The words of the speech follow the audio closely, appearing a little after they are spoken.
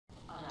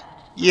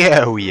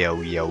Yo.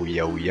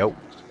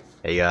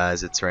 Hey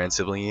guys, it's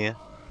ransibling here.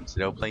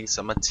 Today we're playing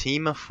some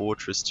Team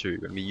Fortress 2. We're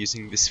going to be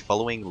using this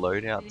following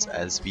loadout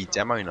as the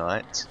demo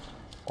night.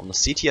 On the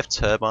CTF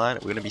turbine,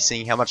 we're going to be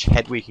seeing how much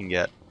head we can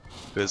get.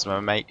 Because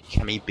my mate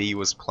Cammy B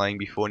was playing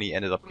before and he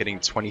ended up getting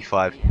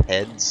 25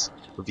 heads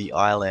with the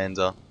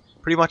eyelander.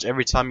 Pretty much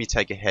every time you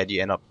take a head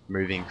you end up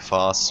moving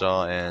faster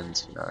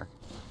and,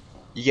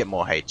 you get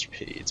more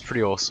HP. It's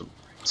pretty awesome.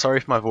 Sorry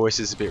if my voice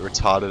is a bit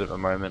retarded at the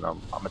moment,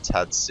 I'm a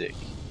tad sick.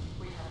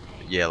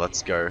 Yeah,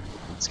 let's go.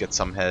 Let's get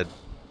some head.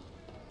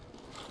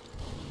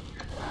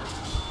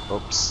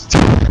 Oops.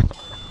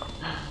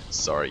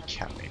 Sorry,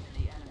 Cammy.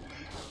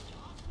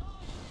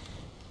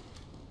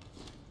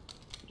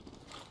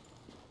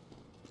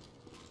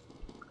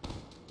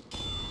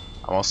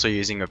 I'm also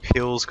using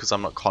appeals because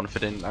I'm not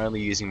confident in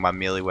only using my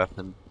melee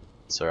weapon.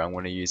 So I'm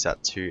going to use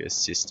that to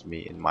assist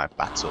me in my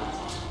battle.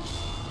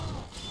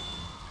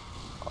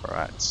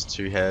 Alright,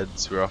 2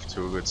 heads. We're off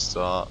to a good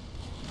start.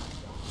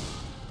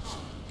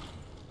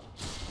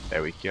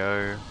 There we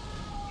go.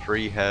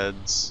 3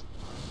 heads.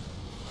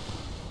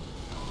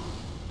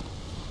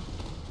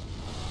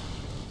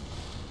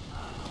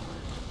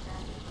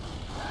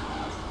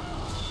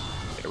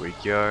 There we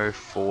go.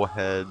 4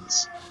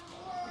 heads.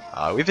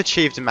 We've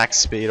achieved max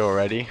speed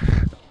already.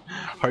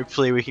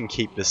 Hopefully we can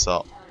keep this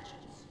up.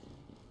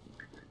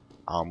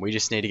 We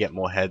just need to get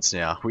more heads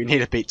now. We need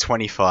to beat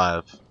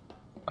 25.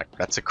 Like,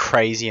 that's a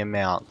crazy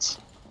amount.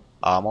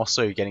 I'm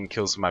also getting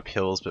kills with my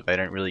pills, but they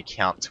don't really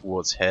count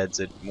towards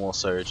heads. It's more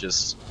so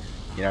just,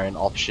 an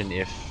option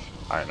if,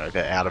 I don't know,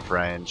 they're out of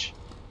range.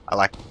 I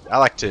like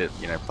to,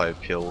 play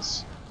with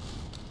pills.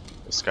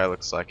 This guy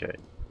looks like a...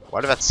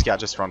 Why did that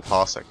scout just run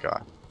past that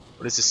guy?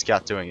 What is this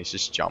scout doing? He's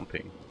just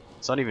jumping.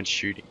 It's not even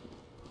shooting.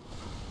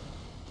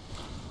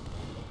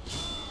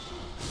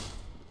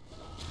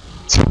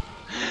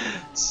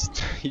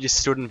 He just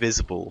stood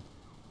invisible.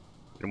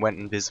 And went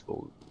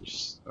invisible.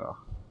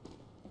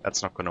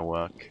 That's not gonna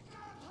work.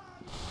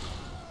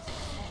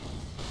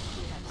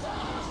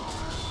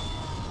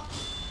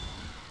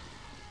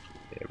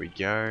 There we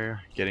go,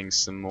 getting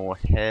some more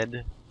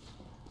head.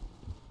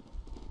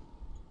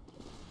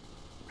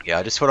 Yeah,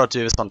 I just thought I'd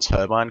do this on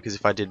Turbine, because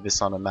if I did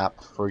this on a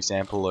map, for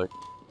example, like,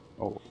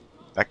 oh,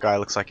 that guy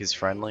looks like he's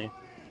friendly.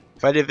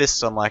 If I did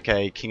this on like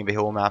a King of the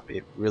Hill map,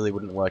 it really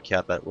wouldn't work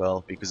out that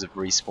well because of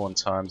respawn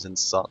times and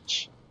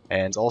such.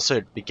 And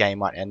also the game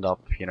might end up,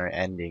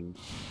 ending.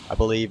 I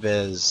believe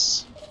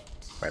there's...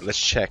 Wait, let's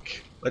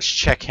check. Let's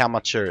check how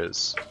much there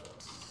is.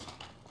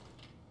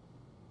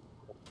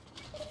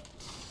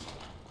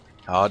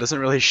 Oh, it doesn't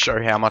really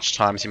show how much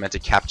times you're meant to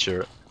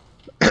capture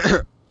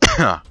it.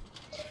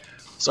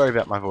 Sorry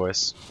about my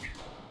voice.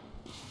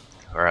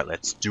 Alright,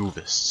 let's do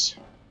this.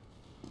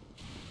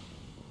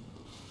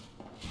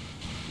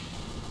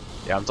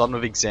 Yeah, I'm done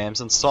with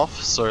exams and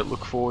stuff, so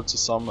look forward to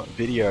some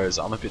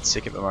videos. I'm a bit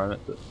sick at the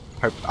moment, but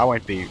hope I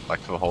won't be like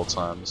for the whole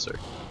time, so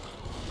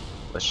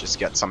let's just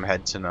get some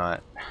head tonight,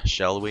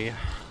 shall we?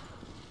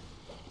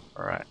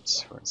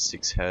 Alright, we're at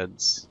 6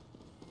 heads.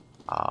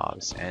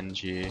 This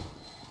NG.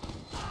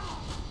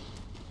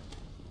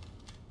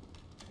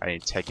 I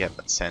need to take out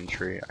that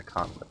sentry. I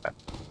can't let that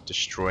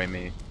destroy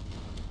me.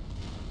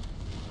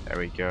 There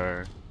we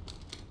go.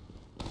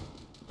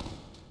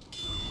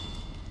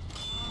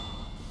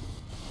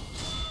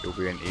 It'll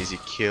be an easy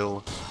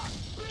kill.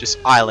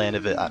 Just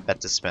eyelander at that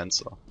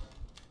dispenser.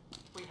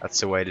 That's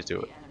the way to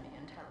do it.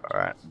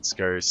 Alright, let's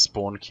go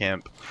spawn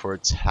camp for a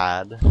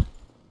tad.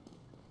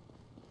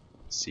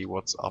 See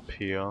what's up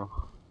here.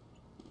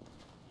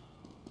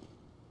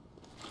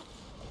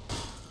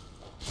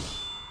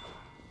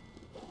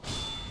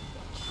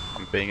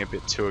 I'm being a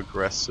bit too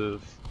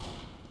aggressive.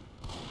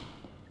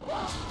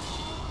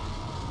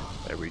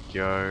 There we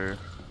go.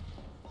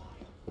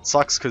 It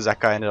sucks because that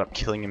guy ended up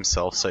killing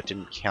himself, so it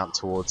didn't count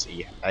towards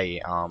a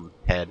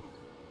head.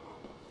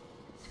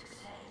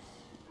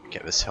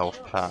 Get this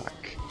health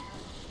pack.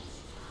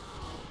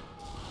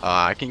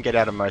 I can get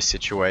out of most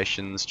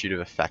situations due to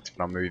the fact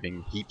that I'm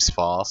moving heaps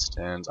fast,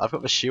 and I've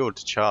got the shield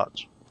to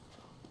charge.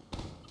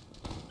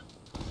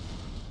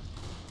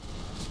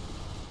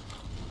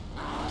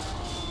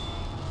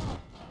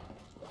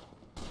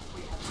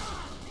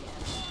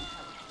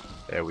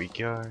 There we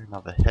go,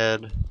 another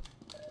head.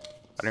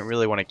 I don't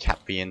really want to cap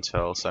the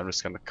intel, so I'm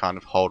just going to kind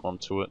of hold on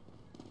to it.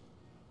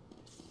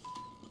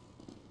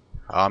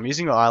 I'm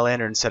using the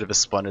eyelander instead of a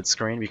splendid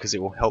screen because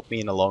it will help me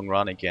in the long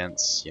run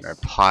against,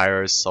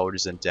 pyros,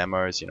 soldiers and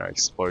demos,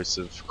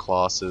 explosive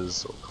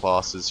classes or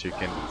classes who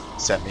can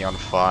set me on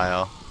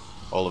fire,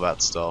 all of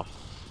that stuff.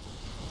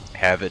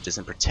 However, it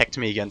doesn't protect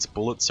me against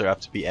bullets, so I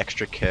have to be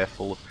extra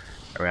careful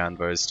around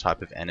those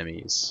type of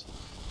enemies.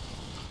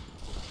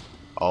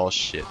 Oh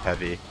shit,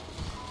 heavy.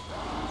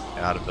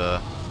 Out of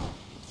the...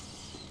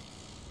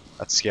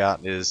 That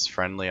scout is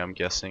friendly, I'm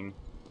guessing.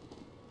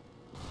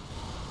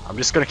 I'm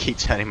just gonna keep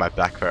turning my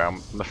back there.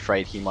 I'm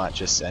afraid he might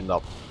just end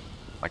up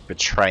like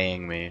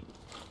betraying me.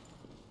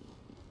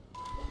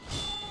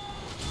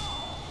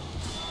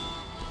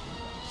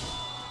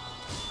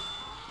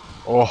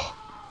 Oh,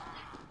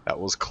 That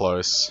was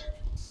close.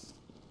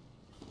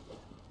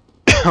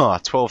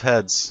 12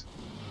 heads.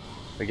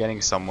 We're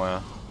getting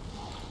somewhere.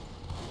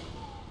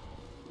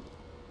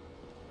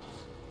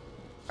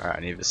 Alright, I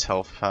need this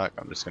health pack.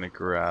 I'm just gonna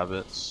grab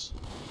it.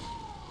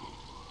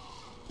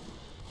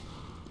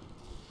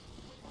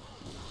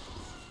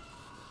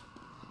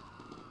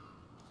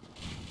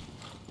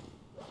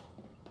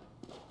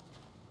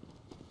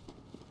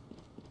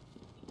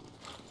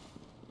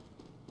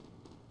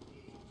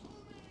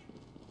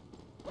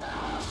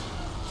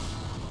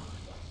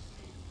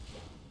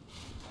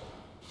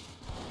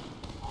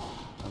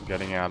 I'm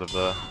getting out of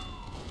the...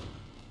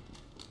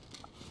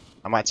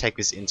 I might take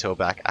this intel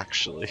back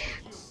actually.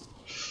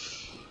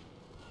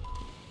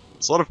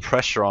 It's a lot of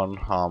pressure on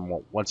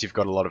once you've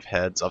got a lot of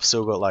heads. I've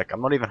still got like,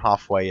 I'm not even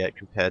halfway yet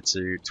compared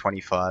to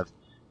 25.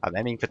 I'm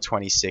aiming for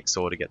 26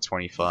 or to get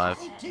 25,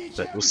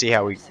 but we'll see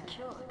how we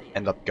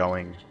end up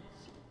going.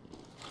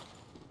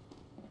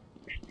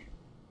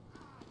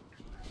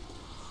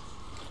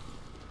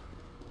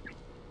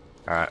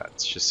 Alright,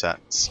 it's just that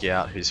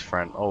scout whose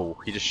friend. Oh,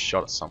 he just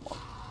shot at someone.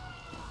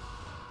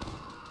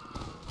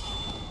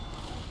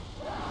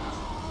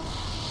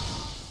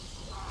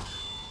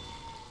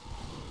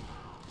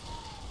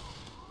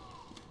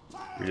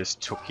 We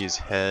just took his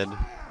head. We're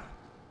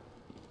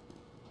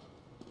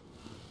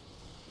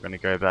gonna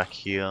go back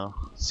here,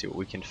 see what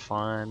we can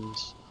find.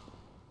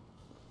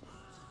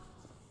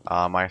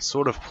 My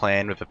sort of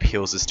plan with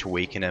appeals is to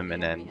weaken him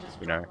and then,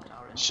 you know,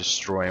 just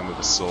destroy him with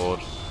a sword.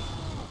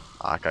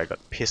 Like I got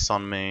piss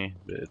on me,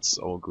 but it's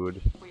all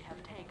good.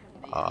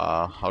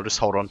 I'll just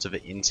hold on to the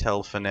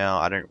intel for now.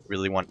 I don't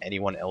really want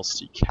anyone else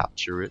to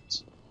capture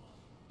it.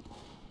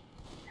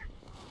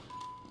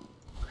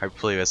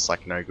 Hopefully there's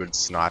like no good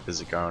snipers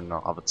that go on the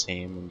other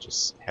team and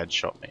just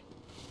headshot me.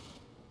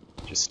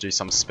 Just do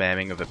some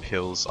spamming of the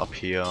pills up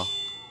here,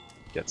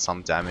 get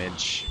some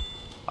damage,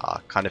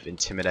 kind of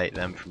intimidate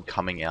them from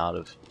coming out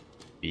of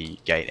the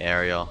gate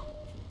area.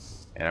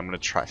 And I'm gonna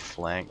try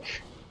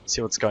flank,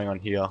 see what's going on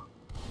here.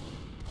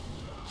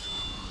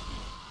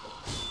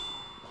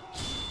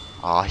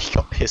 Ah, he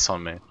got piss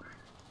on me.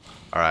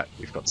 Alright,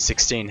 we've got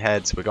 16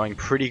 heads, we're going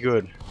pretty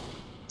good.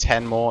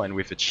 10 more and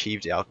we've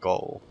achieved our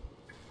goal.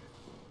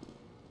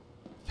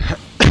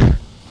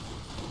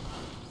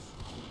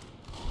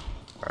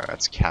 Alright,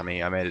 that's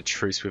Cammy. I made a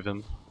truce with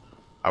him.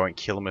 I won't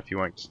kill him if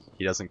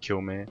he doesn't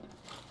kill me.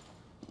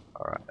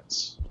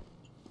 Alright.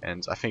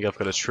 And I think I've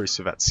got a truce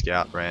with that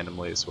scout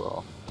randomly as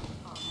well.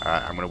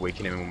 Alright, I'm gonna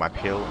weaken him with my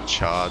peel and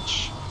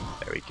charge.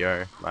 There we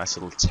go. Nice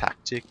little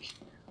tactic.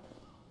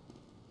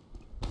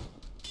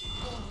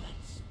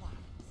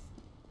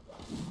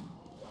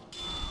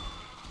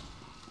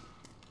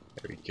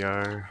 There we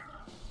go.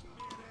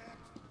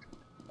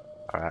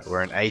 Alright,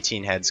 we're in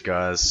 18 heads,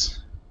 guys.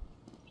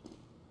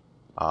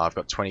 I've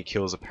got 20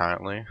 kills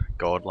apparently.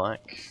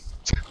 Godlike.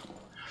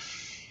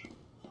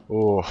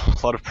 Oh, a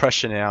lot of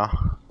pressure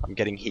now. I'm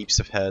getting heaps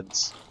of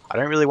heads. I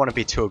don't really want to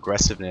be too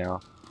aggressive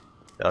now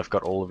that I've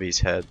got all of these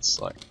heads.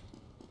 Like,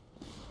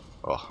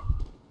 oh,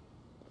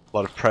 a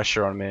lot of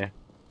pressure on me.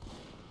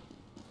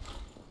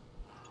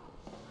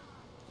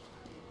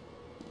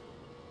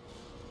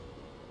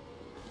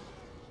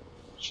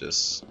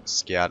 Just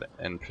scout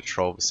and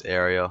patrol this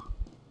area.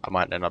 I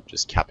might end up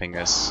just capping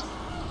this.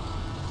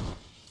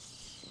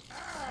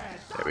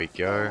 There we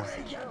go.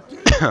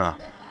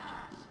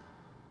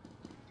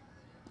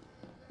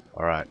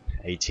 Alright,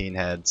 18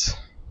 heads.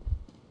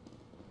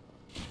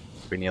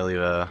 We're nearly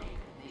there.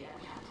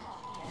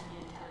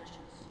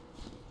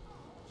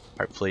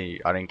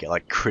 Hopefully I don't get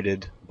like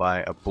critted by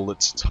a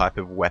bullet type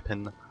of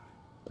weapon,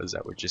 because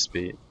that would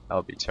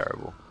be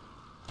terrible.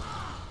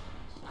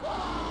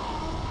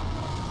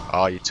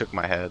 Oh, you took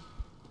my head.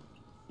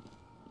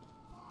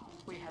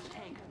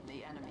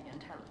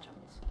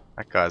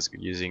 That guy's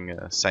using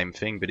the same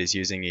thing, but he's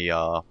using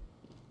the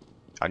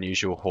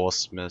unusual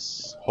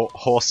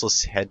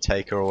horseless head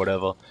taker or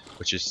whatever,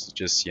 which is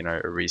just, you know,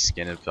 a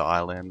reskin of the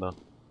eyelander.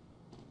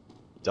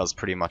 Does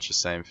pretty much the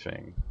same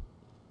thing.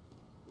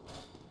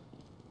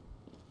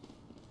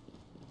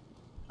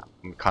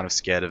 I'm kind of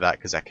scared of that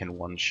because that can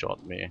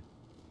one-shot me.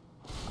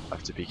 I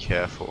have to be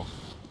careful.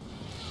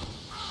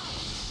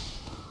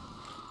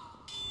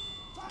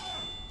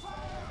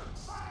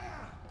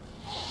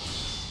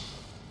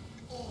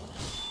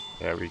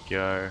 There we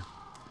go.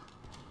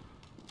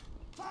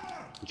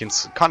 You can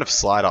kind of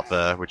slide up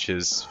there, which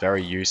is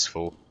very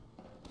useful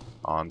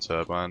on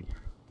Turbine.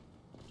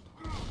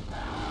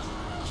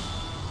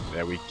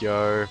 There we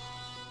go.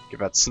 Give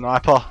that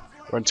sniper.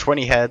 We're on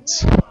 20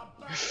 heads.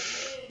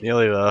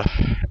 Nearly there.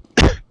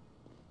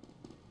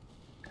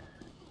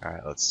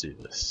 Alright, let's do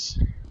this.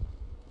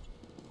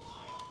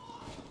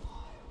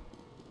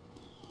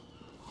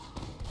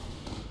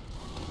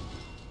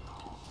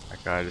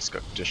 That guy just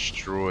got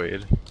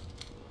destroyed.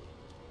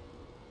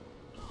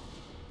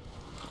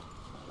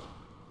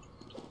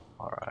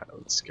 Alright,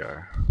 let's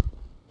go.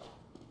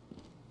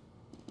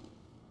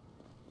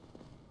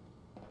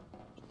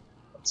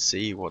 Let's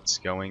see what's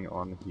going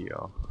on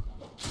here.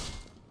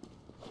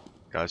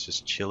 Guy's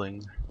just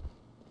chilling.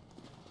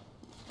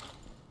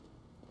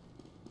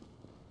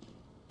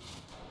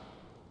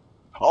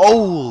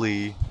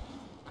 Holy!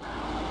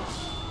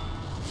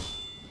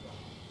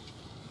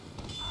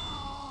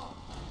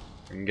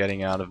 I'm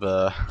getting out of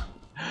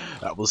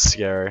that was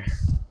scary.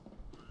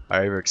 I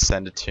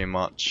overextended too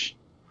much.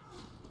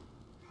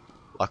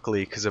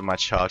 Luckily, because of my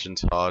charge and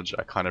charge,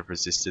 I kind of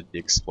resisted the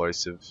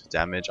explosive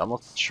damage. I'm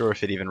not sure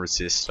if it even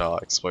resists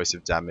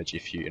explosive damage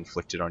if you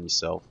inflict it on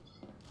yourself.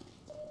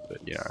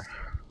 But, you know.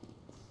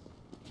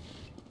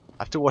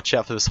 I have to watch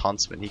out for this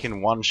huntsman. He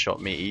can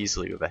one-shot me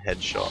easily with a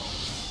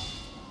headshot.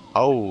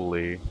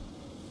 Holy.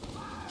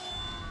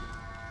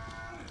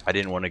 I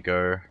didn't want to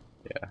go.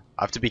 Yeah.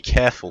 I have to be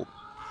careful.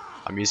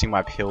 I'm using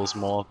my pills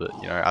more, but,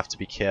 you know, I have to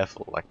be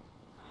careful. Like,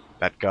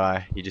 that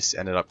guy, he just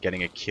ended up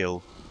getting a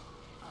kill.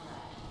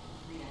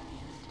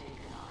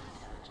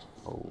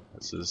 Oh,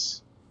 this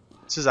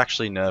is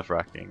actually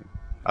nerve-wracking.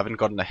 I haven't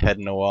gotten ahead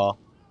in a while.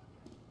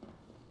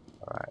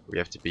 Alright, we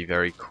have to be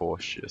very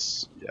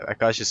cautious. Yeah, that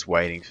guy's just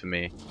waiting for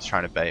me. He's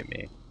trying to bait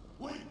me.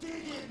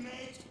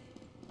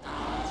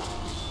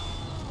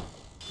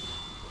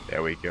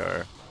 There we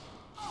go.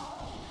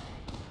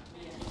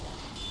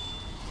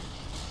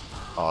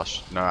 Oh,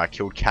 no, I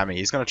killed Cammy.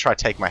 He's gonna try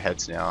to take my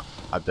heads now,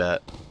 I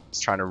bet. He's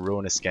trying to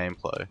ruin his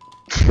gameplay.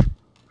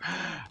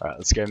 Alright,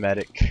 let's go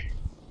medic.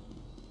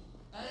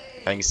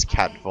 Thanks,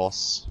 Cat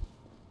Voss.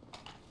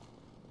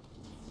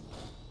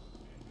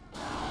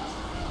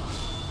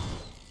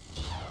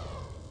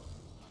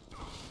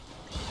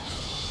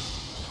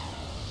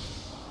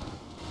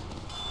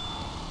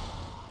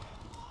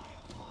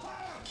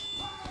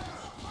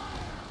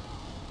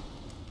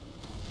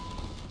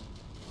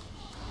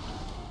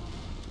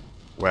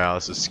 Wow,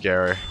 this is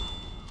scary.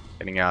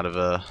 Getting out of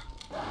I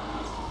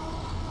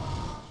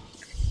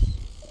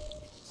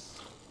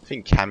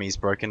think Cammy's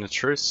broken a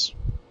truce.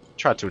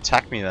 Tried to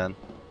attack me then.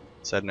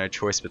 So I had no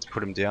choice but to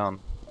put him down.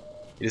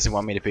 He doesn't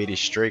want me to beat his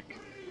streak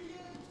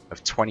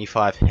of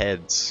 25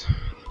 heads.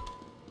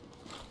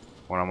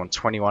 When I'm on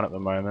 21 at the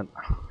moment,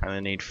 I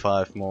only need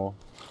 5 more.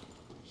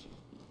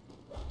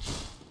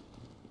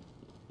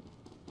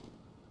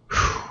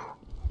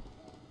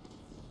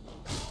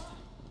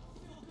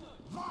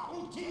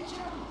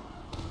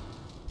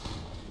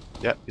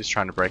 Yep, he's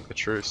trying to break the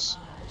truce.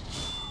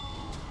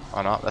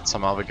 Oh no, that's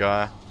some other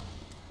guy.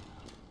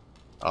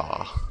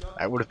 Oh,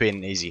 that would have been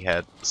an easy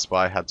head. The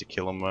spy had to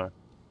kill him though.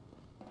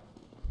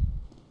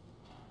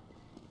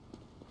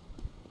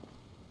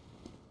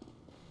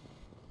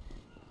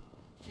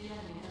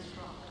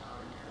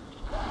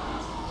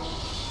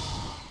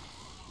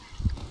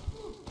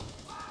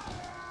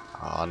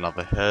 Oh,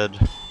 another head.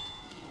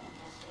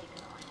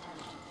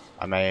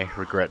 I may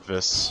regret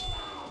this.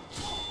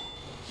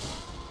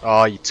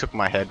 Oh, you took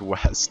my head,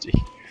 Wazdy.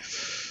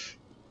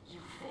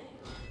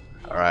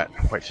 Alright,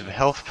 wait for the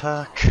health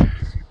pack.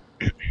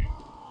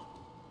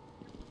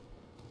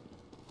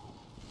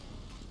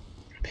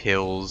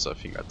 Pills, I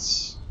think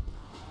that's...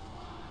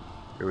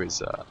 Who is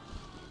that?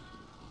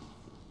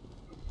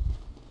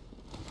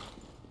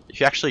 If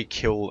you actually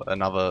kill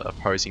another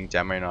opposing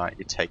Demo Knight,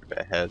 you take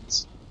their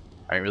heads.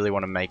 I don't really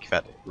want to make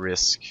that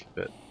risk,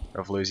 but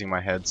of losing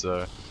my heads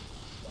though.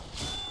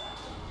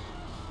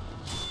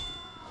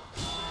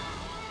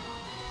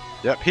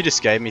 Yep, he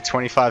just gave me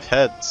 25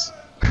 heads.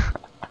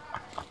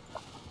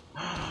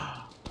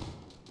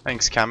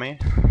 Thanks,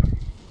 Cammy.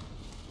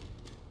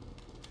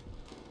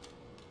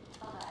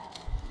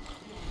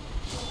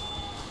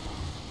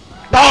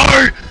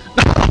 No!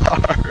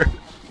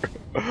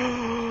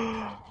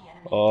 No!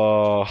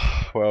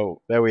 Oh,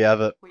 well, there we have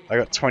it. I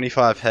got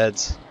 25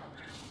 heads.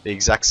 The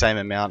exact same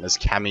amount as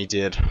Cammy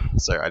did.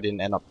 So I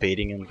didn't end up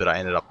beating him, but I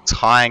ended up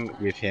tying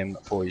with him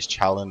for his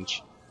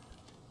challenge.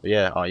 But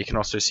yeah, you can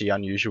also see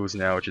unusuals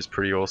now, which is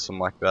pretty awesome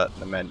like that in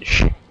the menu.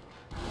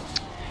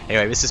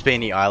 Anyway, this has been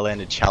the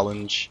eyelander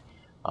challenge.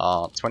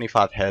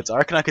 25 heads. I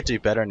reckon I could do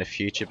better in the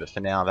future, but for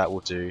now that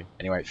will do.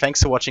 Anyway,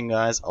 thanks for watching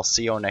guys. I'll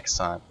see you all next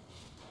time.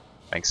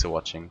 Thanks for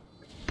watching.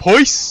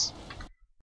 Peace!